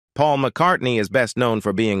Paul McCartney is best known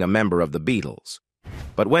for being a member of the Beatles.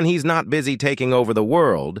 But when he's not busy taking over the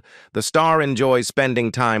world, the star enjoys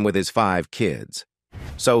spending time with his 5 kids.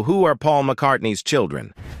 So who are Paul McCartney's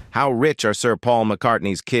children? How rich are Sir Paul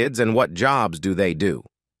McCartney's kids, and what jobs do they do?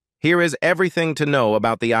 Here is everything to know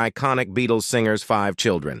about the iconic Beatles singer's 5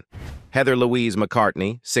 children. Heather Louise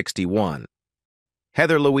McCartney, 61.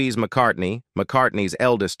 Heather Louise McCartney, McCartney's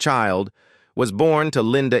eldest child, was born to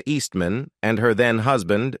Linda Eastman and her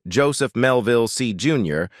then-husband, Joseph Melville C.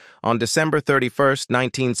 Jr., on December 31,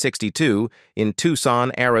 1962, in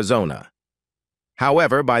Tucson, Arizona.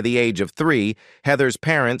 However, by the age of 3, Heather's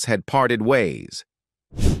parents had parted ways.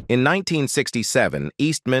 In 1967,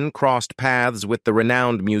 Eastman crossed paths with the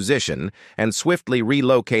renowned musician and swiftly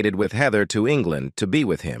relocated with Heather to England to be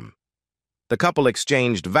with him. The couple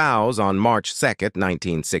exchanged vows on March 2,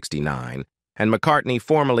 1969, and McCartney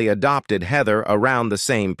formally adopted Heather around the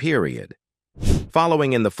same period.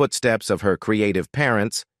 Following in the footsteps of her creative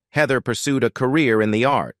parents, Heather pursued a career in the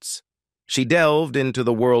arts. She delved into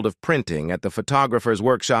the world of printing at the photographer's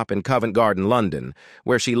workshop in Covent Garden, London,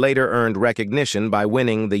 where she later earned recognition by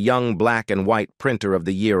winning the Young Black and White Printer of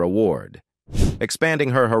the Year award. Expanding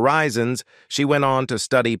her horizons, she went on to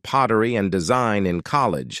study pottery and design in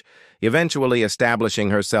college, eventually establishing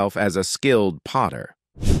herself as a skilled potter.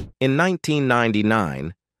 In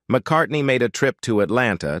 1999, McCartney made a trip to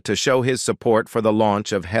Atlanta to show his support for the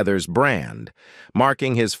launch of Heather's brand,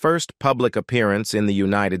 marking his first public appearance in the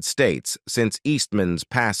United States since Eastman's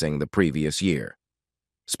passing the previous year.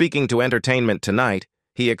 Speaking to Entertainment Tonight,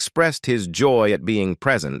 he expressed his joy at being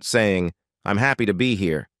present, saying, "I'm happy to be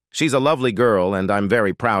here. She's a lovely girl, and I'm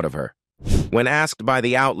very proud of her." When asked by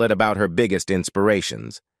the outlet about her biggest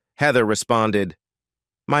inspirations, Heather responded,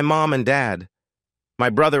 "My mom and dad. My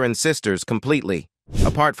brother and sisters completely."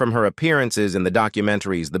 Apart from her appearances in the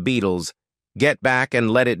documentaries The Beatles, Get Back and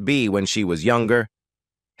Let It Be when she was younger,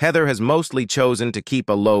 Heather has mostly chosen to keep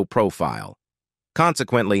a low profile.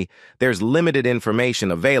 Consequently, there's limited information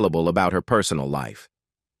available about her personal life.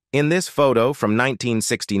 In this photo from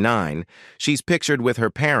 1969, she's pictured with her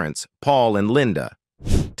parents, Paul and Linda.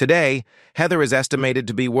 Today, Heather is estimated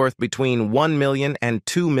to be worth between $1 million and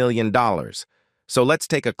 $2 million. So let's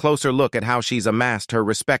take a closer look at how she's amassed her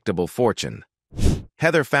respectable fortune.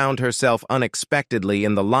 Heather found herself unexpectedly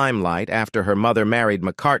in the limelight after her mother married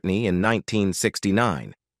McCartney in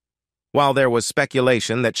 1969. While there was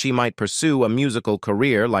speculation that she might pursue a musical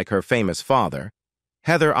career like her famous father,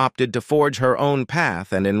 Heather opted to forge her own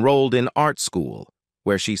path and enrolled in art school,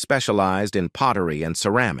 where she specialized in pottery and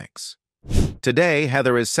ceramics. Today,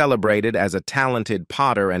 Heather is celebrated as a talented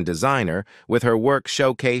potter and designer, with her work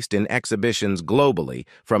showcased in exhibitions globally,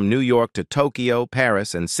 from New York to Tokyo,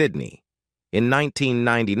 Paris, and Sydney. In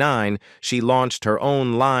 1999, she launched her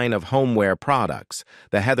own line of homeware products,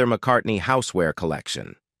 the Heather McCartney Houseware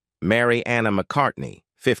Collection. Mary Anna McCartney,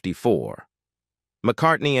 54.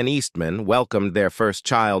 McCartney and Eastman welcomed their first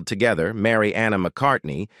child together, Mary Anna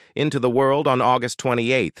McCartney, into the world on August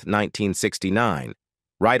 28, 1969,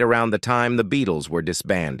 right around the time the Beatles were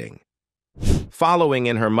disbanding. Following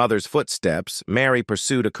in her mother's footsteps, Mary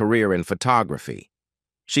pursued a career in photography.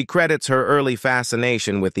 She credits her early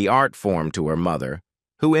fascination with the art form to her mother,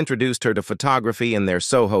 who introduced her to photography in their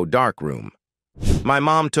Soho darkroom. "My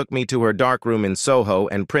mom took me to her darkroom in Soho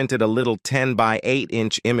and printed a little 10 by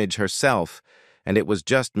 8-inch image herself, and it was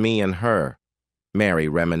just me and her," Mary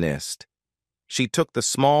reminisced. She took the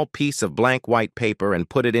small piece of blank white paper and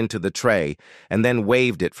put it into the tray, and then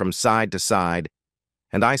waved it from side to side,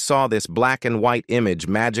 and I saw this black and white image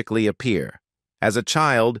magically appear. As a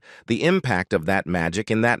child, the impact of that magic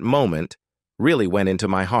in that moment really went into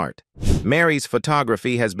my heart. Mary's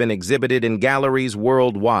photography has been exhibited in galleries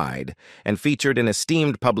worldwide and featured in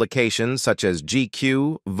esteemed publications such as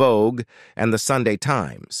GQ, Vogue, and the Sunday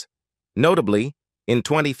Times. Notably, in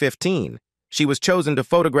 2015, she was chosen to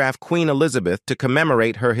photograph Queen Elizabeth to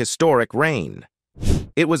commemorate her historic reign.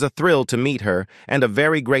 It was a thrill to meet her and a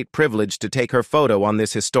very great privilege to take her photo on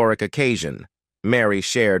this historic occasion, Mary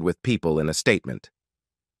shared with People in a statement.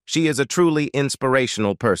 She is a truly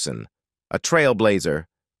inspirational person, a trailblazer,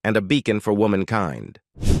 and a beacon for womankind.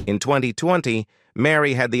 In 2020,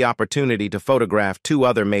 Mary had the opportunity to photograph 2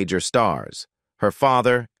 other major stars, her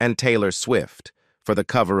father and Taylor Swift, for the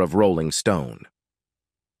cover of Rolling Stone.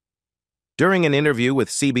 During an interview with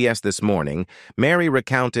CBS This Morning, Mary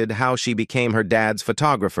recounted how she became her dad's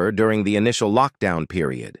photographer during the initial lockdown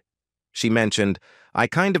period. She mentioned, "I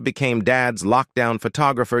kind of became Dad's lockdown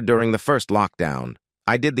photographer during the first lockdown.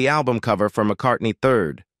 I did the album cover for McCartney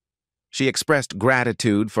 3rd. She expressed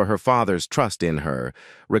gratitude for her father's trust in her,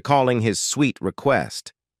 recalling his sweet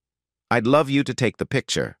request. "I'd love you to take the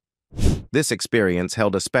picture. This experience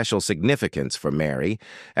held a special significance for Mary,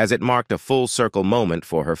 as it marked a full-circle moment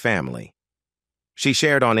for her family. She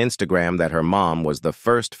shared on Instagram that her mom was the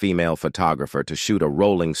first female photographer to shoot a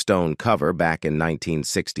Rolling Stone cover back in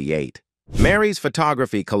 1968. Mary's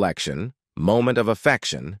photography collection, Moment of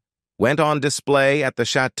Affection, went on display at the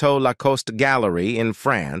Chateau Lacoste Gallery in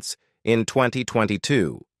France in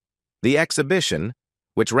 2022. The exhibition,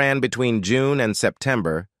 which ran between June and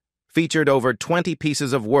September, featured over 20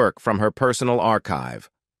 pieces of work from her personal archive,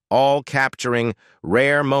 all capturing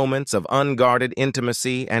rare moments of unguarded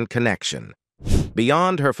intimacy and connection.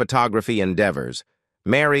 Beyond her photography endeavors,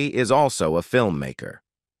 Mary is also a filmmaker.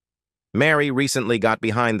 Mary recently got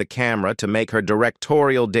behind the camera to make her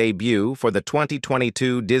directorial debut for the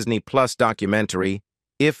 2022 Disney Plus documentary,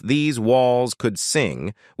 If These Walls Could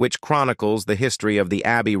Sing, which chronicles the history of the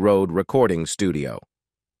Abbey Road recording studio.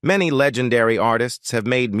 Many legendary artists have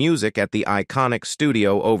made music at the iconic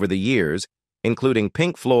studio over the years, including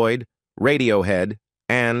Pink Floyd, Radiohead,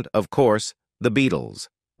 and, of course, the Beatles.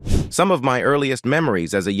 Some of my earliest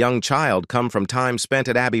memories as a young child come from time spent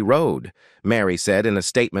at Abbey Road, Mary said in a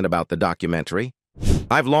statement about the documentary.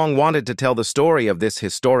 I've long wanted to tell the story of this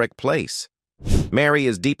historic place. Mary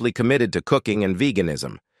is deeply committed to cooking and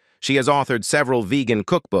veganism. She has authored several vegan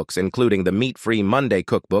cookbooks, including the Meat-Free Monday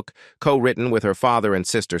cookbook, co-written with her father and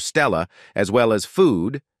sister Stella, as well as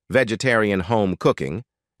Food, Vegetarian Home Cooking,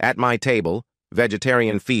 At My Table,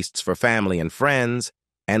 Vegetarian Feasts for Family and Friends,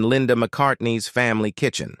 and Linda McCartney's Family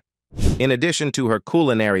Kitchen. In addition to her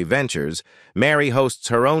culinary ventures, Mary hosts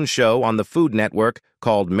her own show on the Food Network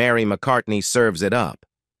called Mary McCartney Serves It Up.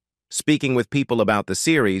 Speaking with people about the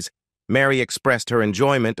series, Mary expressed her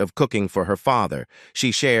enjoyment of cooking for her father.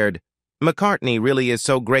 She shared, "McCartney really is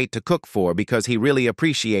so great to cook for because he really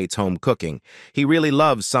appreciates home cooking. He really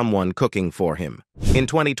loves someone cooking for him." In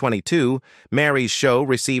 2022, Mary's show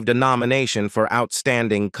received a nomination for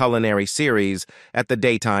Outstanding Culinary Series at the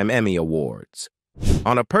Daytime Emmy Awards.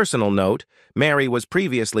 On a personal note, Mary was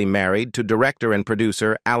previously married to director and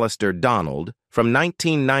producer Alistair Donald from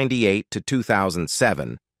 1998 to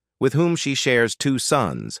 2007, with whom she shares two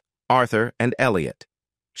sons, Arthur and Elliot.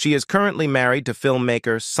 She is currently married to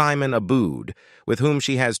filmmaker Simon Aboud, with whom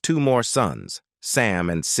she has two more sons, Sam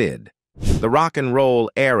and Sid. The rock and roll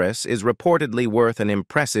heiress is reportedly worth an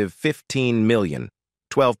impressive $15 million,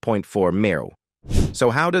 12.4 mil.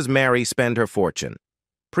 So how does Mary spend her fortune?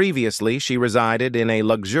 Previously, she resided in a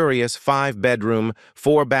luxurious 5-bedroom,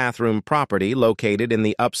 4-bathroom property located in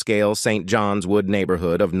the upscale St. John's Wood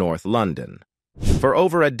neighborhood of North London. For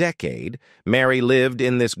over a decade, Mary lived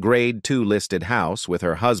in this Grade II listed house with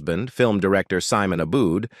her husband, film director Simon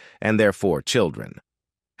Aboud, and their 4 children.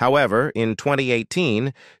 However, in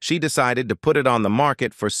 2018, she decided to put it on the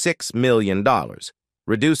market for $6 million,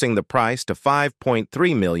 reducing the price to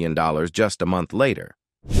 $5.3 million just a month later.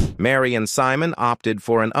 Mary and Simon opted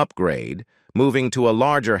for an upgrade, moving to a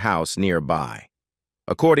larger house nearby.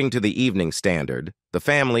 According to the Evening Standard, the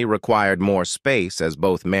family required more space as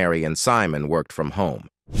both Mary and Simon worked from home.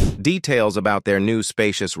 Details about their new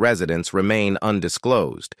spacious residence remain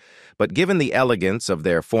undisclosed, but given the elegance of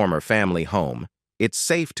their former family home, it's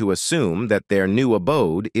safe to assume that their new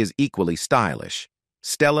abode is equally stylish.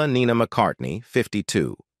 Stella Nina McCartney,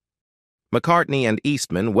 52. McCartney and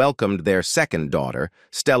Eastman welcomed their second daughter,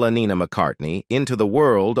 Stella Nina McCartney, into the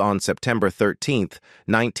world on September 13,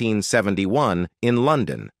 1971, in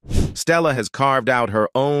London. Stella has carved out her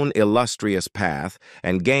own illustrious path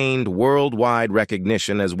and gained worldwide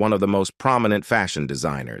recognition as one of the most prominent fashion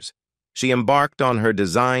designers. She embarked on her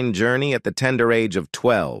design journey at the tender age of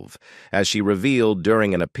 12, as she revealed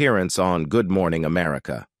during an appearance on Good Morning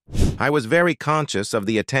America. "I was very conscious of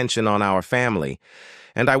the attention on our family,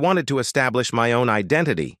 and I wanted to establish my own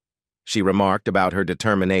identity," she remarked about her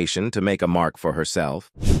determination to make a mark for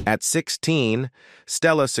herself. At 16,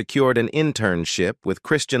 Stella secured an internship with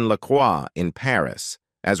Christian Lacroix in Paris,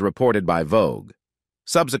 as reported by Vogue.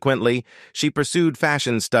 Subsequently, she pursued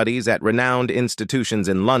fashion studies at renowned institutions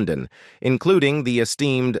in London, including the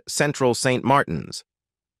esteemed Central St. Martin's.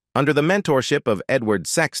 Under the mentorship of Edward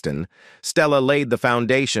Sexton, Stella laid the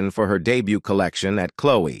foundation for her debut collection at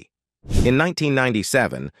Chloe. In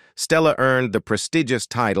 1997, Stella earned the prestigious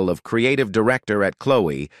title of creative director at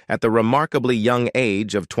Chloe at the remarkably young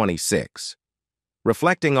age of 26.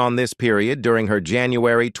 Reflecting on this period during her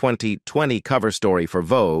January 2020 cover story for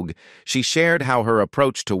Vogue, she shared how her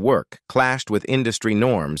approach to work clashed with industry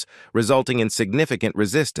norms, resulting in significant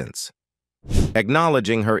resistance.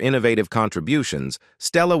 Acknowledging her innovative contributions,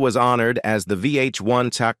 Stella was honored as the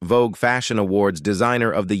VH1 Vogue Fashion Awards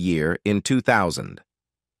Designer of the Year in 2000.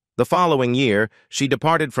 The following year, she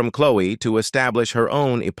departed from Chloe to establish her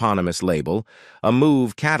own eponymous label, a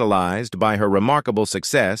move catalyzed by her remarkable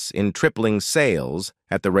success in tripling sales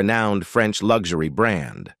at the renowned French luxury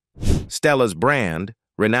brand. Stella's brand,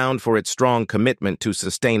 renowned for its strong commitment to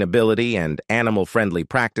sustainability and animal-friendly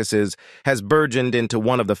practices, has burgeoned into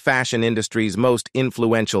one of the fashion industry's most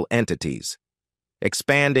influential entities.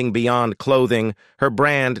 Expanding beyond clothing, her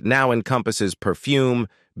brand now encompasses perfume,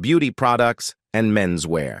 beauty products, and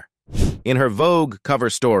menswear. In her Vogue cover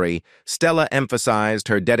story, Stella emphasized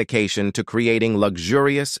her dedication to creating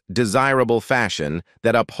luxurious, desirable fashion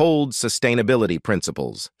that upholds sustainability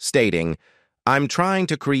principles, stating, "I'm trying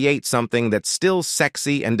to create something that's still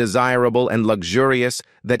sexy and desirable and luxurious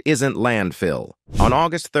that isn't landfill." On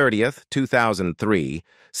August 30th, 2003,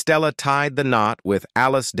 Stella tied the knot with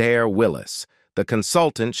Alasdair Willis, the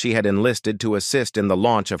consultant she had enlisted to assist in the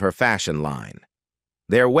launch of her fashion line.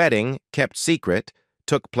 Their wedding, kept secret,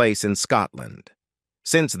 took place in Scotland.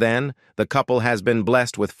 Since then, the couple has been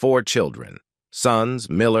blessed with 4 children, sons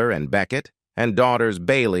Miller and Beckett, and daughters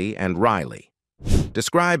Bailey and Riley.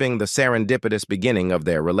 Describing the serendipitous beginning of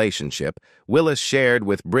their relationship, Willis shared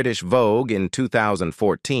with British Vogue in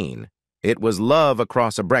 2014, "It was love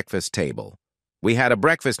across a breakfast table. We had a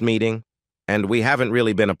breakfast meeting, and we haven't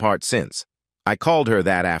really been apart since. I called her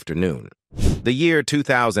that afternoon." The year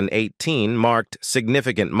 2018 marked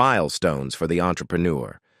significant milestones for the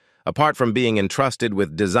entrepreneur. Apart from being entrusted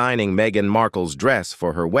with designing Meghan Markle's dress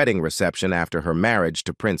for her wedding reception after her marriage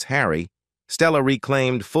to Prince Harry, Stella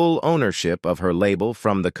reclaimed full ownership of her label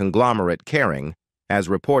from the conglomerate Kering, as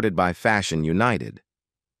reported by Fashion United.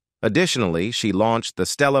 Additionally, she launched the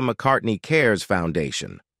Stella McCartney Cares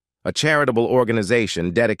Foundation, a charitable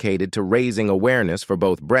organization dedicated to raising awareness for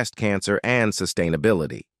both breast cancer and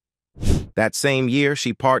sustainability. That same year,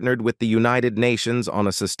 she partnered with the United Nations on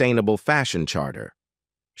a sustainable fashion charter.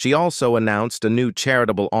 She also announced a new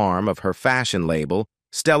charitable arm of her fashion label,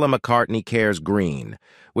 Stella McCartney Cares Green,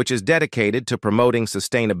 which is dedicated to promoting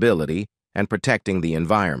sustainability and protecting the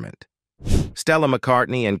environment. Stella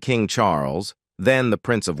McCartney and King Charles, then the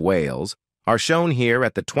Prince of Wales, are shown here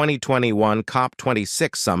at the 2021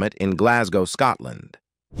 COP26 summit in Glasgow, Scotland.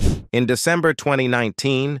 In December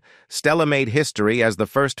 2019, Stella made history as the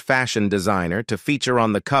first fashion designer to feature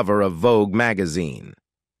on the cover of Vogue magazine.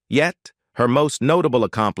 Yet, her most notable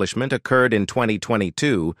accomplishment occurred in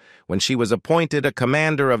 2022 when she was appointed a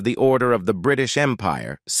Commander of the Order of the British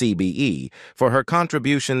Empire, CBE, for her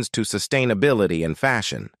contributions to sustainability and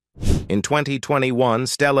fashion. In 2021,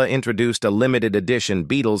 Stella introduced a limited edition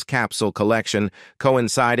Beatles capsule collection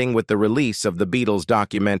coinciding with the release of the Beatles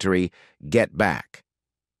documentary, Get Back.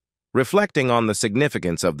 Reflecting on the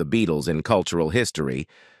significance of the Beatles in cultural history,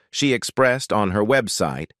 she expressed on her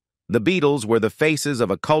website, "The Beatles were the faces of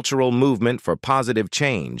a cultural movement for positive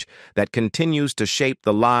change that continues to shape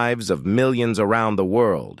the lives of millions around the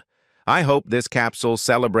world. I hope this capsule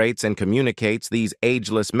celebrates and communicates these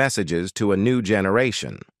ageless messages to a new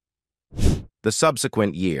generation." The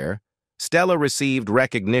subsequent year, Stella received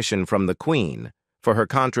recognition from the Queen for her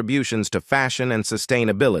contributions to fashion and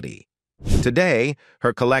sustainability. Today,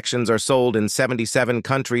 her collections are sold in 77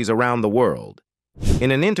 countries around the world.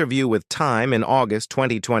 In an interview with Time in August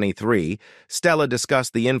 2023, Stella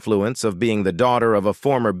discussed the influence of being the daughter of a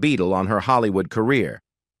former Beatle on her Hollywood career.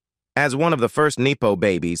 "As one of the first Nepo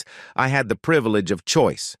babies, I had the privilege of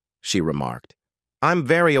choice," she remarked. "I'm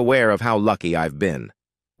very aware of how lucky I've been."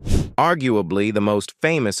 Arguably the most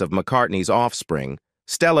famous of McCartney's offspring,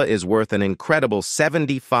 Stella is worth an incredible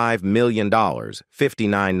 $75 million,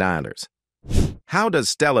 $59. How does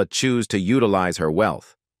Stella choose to utilize her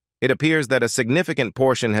wealth? It appears that a significant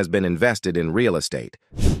portion has been invested in real estate.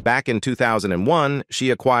 Back in 2001, she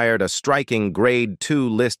acquired a striking Grade II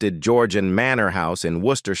listed Georgian manor house in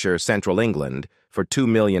Worcestershire, Central England, for $2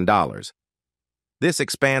 million. This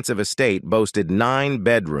expansive estate boasted 9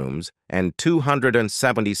 bedrooms and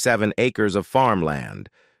 277 acres of farmland,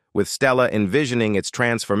 with Stella envisioning its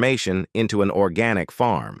transformation into an organic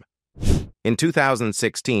farm. In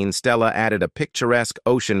 2016, Stella added a picturesque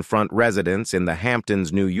oceanfront residence in the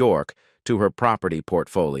Hamptons, New York, to her property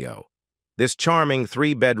portfolio. This charming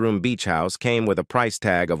 3-bedroom beach house came with a price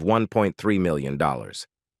tag of $1.3 million.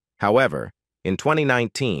 However, in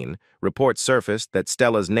 2019, reports surfaced that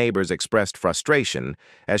Stella's neighbors expressed frustration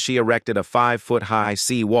as she erected a 5-foot-high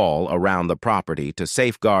sea-wall around the property to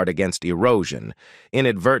safeguard against erosion,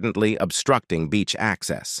 inadvertently obstructing beach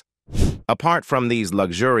access. Apart from these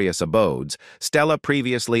luxurious abodes, Stella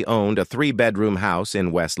previously owned a 3-bedroom house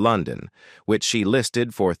in West London, which she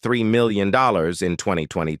listed for $3 million in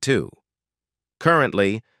 2022.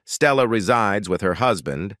 Currently, Stella resides with her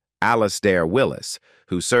husband, Alasdair Willis,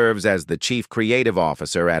 who serves as the chief creative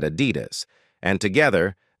officer at Adidas, and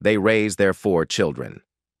together they raise their 4 children.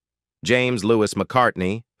 James Lewis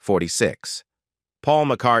McCartney, 46. Paul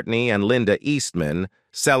McCartney and Linda Eastman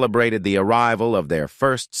celebrated the arrival of their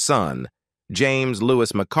first son, James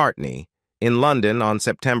Lewis McCartney, in London on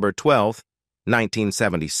September 12,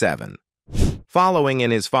 1977. Following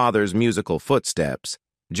in his father's musical footsteps,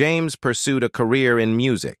 James pursued a career in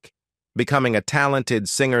music, becoming a talented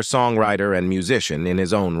singer-songwriter and musician in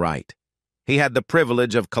his own right. He had the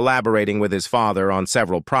privilege of collaborating with his father on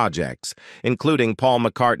several projects, including Paul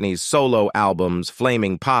McCartney's solo albums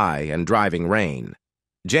Flaming Pie and Driving Rain.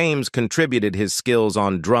 James contributed his skills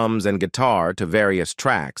on drums and guitar to various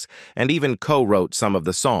tracks and even co-wrote some of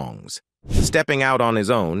the songs. Stepping out on his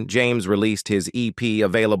own, James released his EP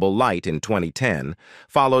Available Light in 2010,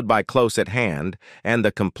 followed by Close at Hand and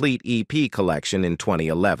the complete EP collection in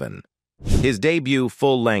 2011. His debut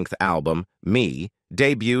full-length album, Me,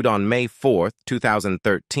 debuted on May 4,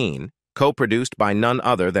 2013, co-produced by none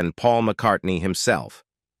other than Paul McCartney himself.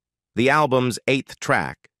 The album's 8th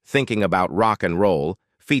track, Thinking About Rock and Roll,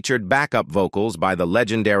 featured backup vocals by the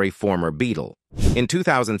legendary former Beatle. In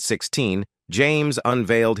 2016, James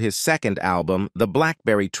unveiled his second album, The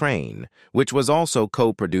Blackberry Train, which was also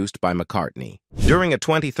co-produced by McCartney. During a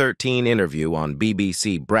 2013 interview on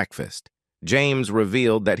BBC Breakfast, James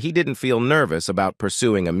revealed that he didn't feel nervous about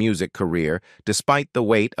pursuing a music career despite the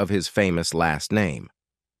weight of his famous last name.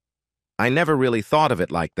 "I never really thought of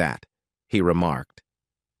it like that," he remarked.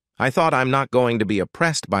 "I thought I'm not going to be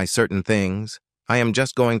oppressed by certain things. I am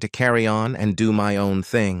just going to carry on and do my own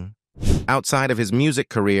thing." Outside of his music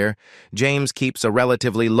career, James keeps a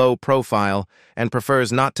relatively low profile and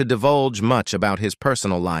prefers not to divulge much about his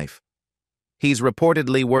personal life. He's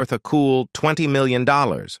reportedly worth a cool $20 million,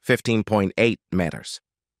 15.8 meters.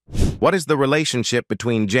 What is the relationship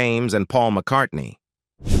between James and Paul McCartney?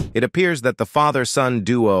 It appears that the father-son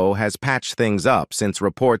duo has patched things up since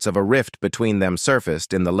reports of a rift between them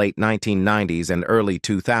surfaced in the late 1990s and early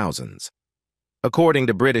 2000s. According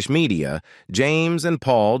to British media, James and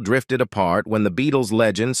Paul drifted apart when the Beatles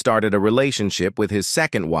legend started a relationship with his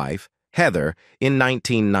second wife, Heather, in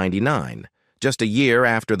 1999. Just a year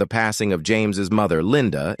after the passing of James's mother,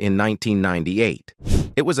 Linda, in 1998.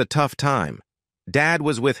 "It was a tough time. Dad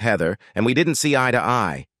was with Heather, and we didn't see eye to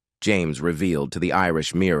eye," James revealed to the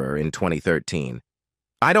Irish Mirror in 2013.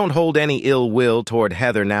 "I don't hold any ill will toward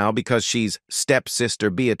Heather now because she's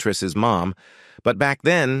stepsister Beatrice's mom, but back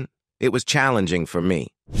then, it was challenging for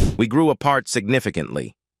me. We grew apart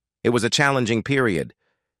significantly. It was a challenging period.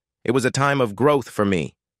 It was a time of growth for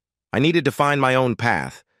me. I needed to find my own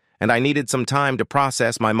path, and I needed some time to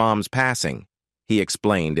process my mom's passing," he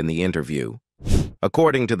explained in the interview.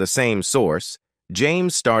 According to the same source,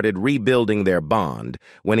 James started rebuilding their bond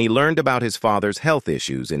when he learned about his father's health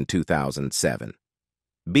issues in 2007.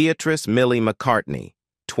 Beatrice Millie McCartney,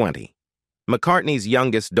 20. McCartney's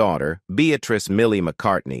youngest daughter, Beatrice Millie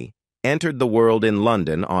McCartney, entered the world in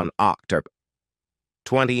London on October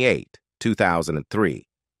 28, 2003,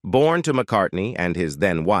 born to McCartney and his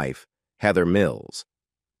then-wife, Heather Mills.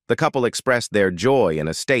 The couple expressed their joy in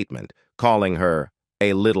a statement, calling her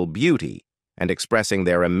a little beauty and expressing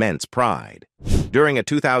their immense pride. During a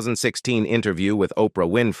 2016 interview with Oprah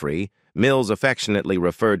Winfrey, Mills affectionately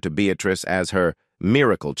referred to Beatrice as her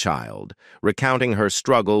miracle child, recounting her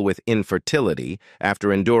struggle with infertility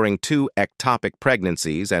after enduring 2 ectopic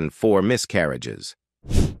pregnancies and 4 miscarriages.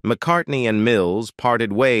 McCartney and Mills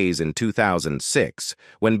parted ways in 2006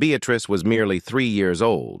 when Beatrice was merely 3 years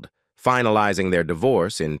old, finalizing their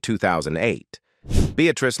divorce in 2008.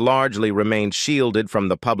 Beatrice largely remained shielded from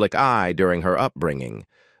the public eye during her upbringing,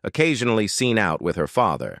 occasionally seen out with her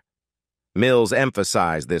father. Mills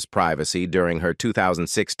emphasized this privacy during her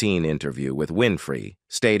 2016 interview with Winfrey,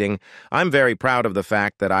 stating, "I'm very proud of the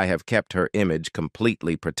fact that I have kept her image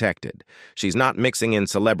completely protected. She's not mixing in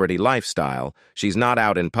celebrity lifestyle. She's not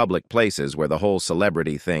out in public places where the whole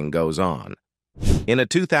celebrity thing goes on." In a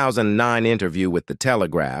 2009 interview with The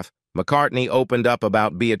Telegraph, McCartney opened up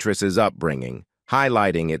about Beatrice's upbringing,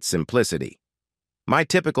 highlighting its simplicity. "My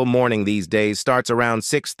typical morning these days starts around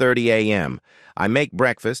 6:30 a.m. I make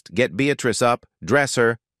breakfast, get Beatrice up, dress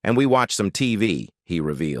her, and we watch some TV," he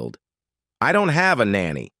revealed. "I don't have a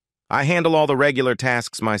nanny. I handle all the regular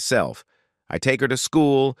tasks myself. I take her to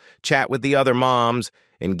school, chat with the other moms,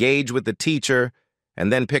 engage with the teacher,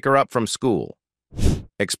 and then pick her up from school."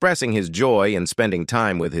 Expressing his joy in spending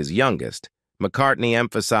time with his youngest, McCartney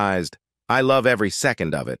emphasized, "I love every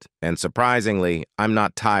second of it, and surprisingly, I'm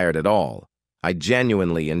not tired at all. I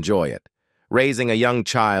genuinely enjoy it. Raising a young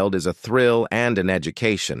child is a thrill and an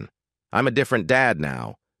education. I'm a different dad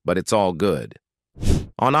now, but it's all good."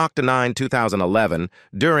 On October 9, 2011,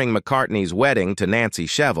 during McCartney's wedding to Nancy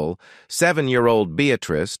Shevell, 7-year-old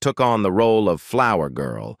Beatrice took on the role of Flower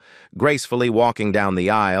Girl, gracefully walking down the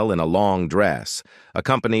aisle in a long dress,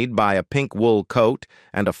 accompanied by a pink wool coat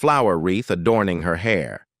and a flower wreath adorning her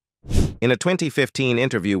hair. In a 2015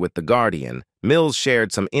 interview with The Guardian, Mills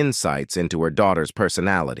shared some insights into her daughter's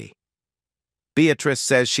personality. "Beatrice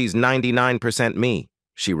says she's 99% me,"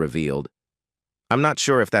 she revealed. "I'm not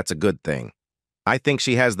sure if that's a good thing. I think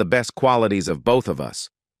she has the best qualities of both of us.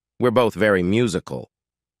 We're both very musical.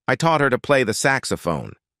 I taught her to play the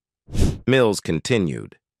saxophone." Mills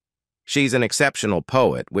continued, "She's an exceptional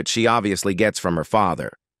poet, which she obviously gets from her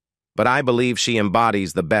father. But I believe she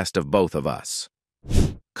embodies the best of both of us."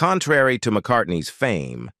 Contrary to McCartney's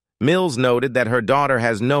fame, Mills noted that her daughter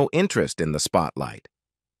has no interest in the spotlight.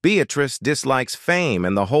 "Beatrice dislikes fame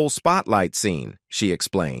and the whole spotlight scene," she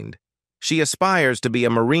explained. "She aspires to be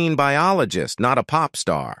a marine biologist, not a pop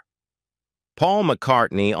star." Paul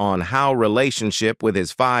McCartney on how relationship with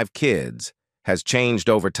his 5 kids has changed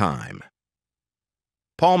over time.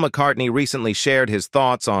 Paul McCartney recently shared his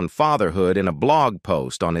thoughts on fatherhood in a blog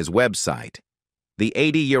post on his website. The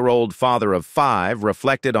 80-year-old father of 5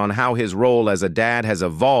 reflected on how his role as a dad has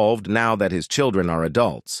evolved now that his children are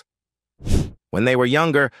adults. "When they were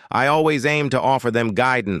younger, I always aimed to offer them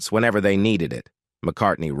guidance whenever they needed it,"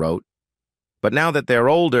 McCartney wrote. "But now that they're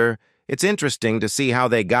older, it's interesting to see how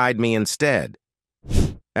they guide me instead.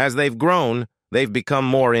 As they've grown, they've become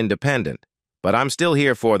more independent, but I'm still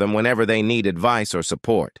here for them whenever they need advice or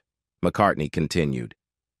support," McCartney continued.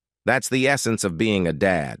 "That's the essence of being a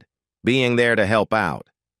dad, being there to help out.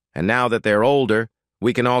 And now that they're older,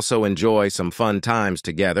 we can also enjoy some fun times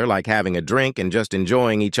together, like having a drink and just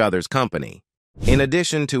enjoying each other's company." In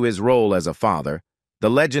addition to his role as a father, the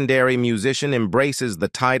legendary musician embraces the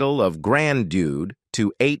title of Granddude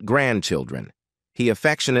to 8 grandchildren. He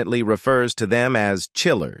affectionately refers to them as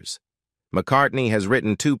chillers. McCartney has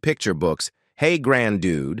written 2 picture books, Hey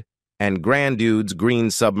Granddude and Granddude's Green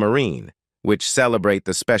Submarine, which celebrate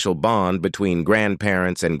the special bond between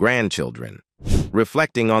grandparents and grandchildren.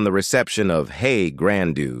 Reflecting on the reception of Hey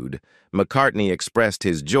Granddude, McCartney expressed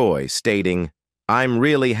his joy, stating, "I'm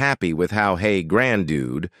really happy with how Hey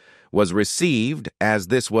Granddude was received, as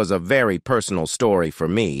this was a very personal story for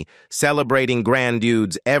me, celebrating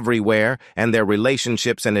granddudes everywhere and their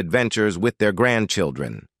relationships and adventures with their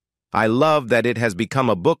grandchildren. I love that it has become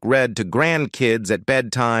a book read to grandkids at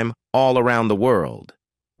bedtime all around the world."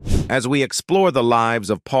 As we explore the lives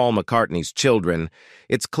of Paul McCartney's children,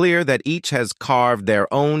 it's clear that each has carved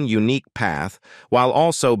their own unique path while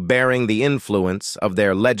also bearing the influence of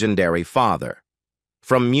their legendary father.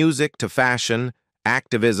 From music to fashion,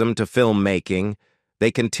 activism to filmmaking,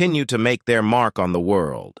 they continue to make their mark on the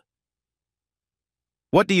world.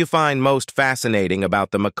 What do you find most fascinating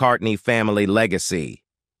about the McCartney family legacy?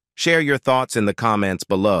 Share your thoughts in the comments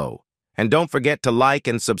below. And don't forget to like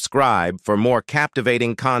and subscribe for more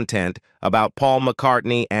captivating content about Paul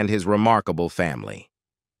McCartney and his remarkable family.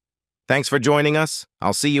 Thanks for joining us.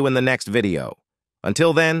 I'll see you in the next video.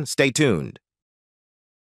 Until then, stay tuned.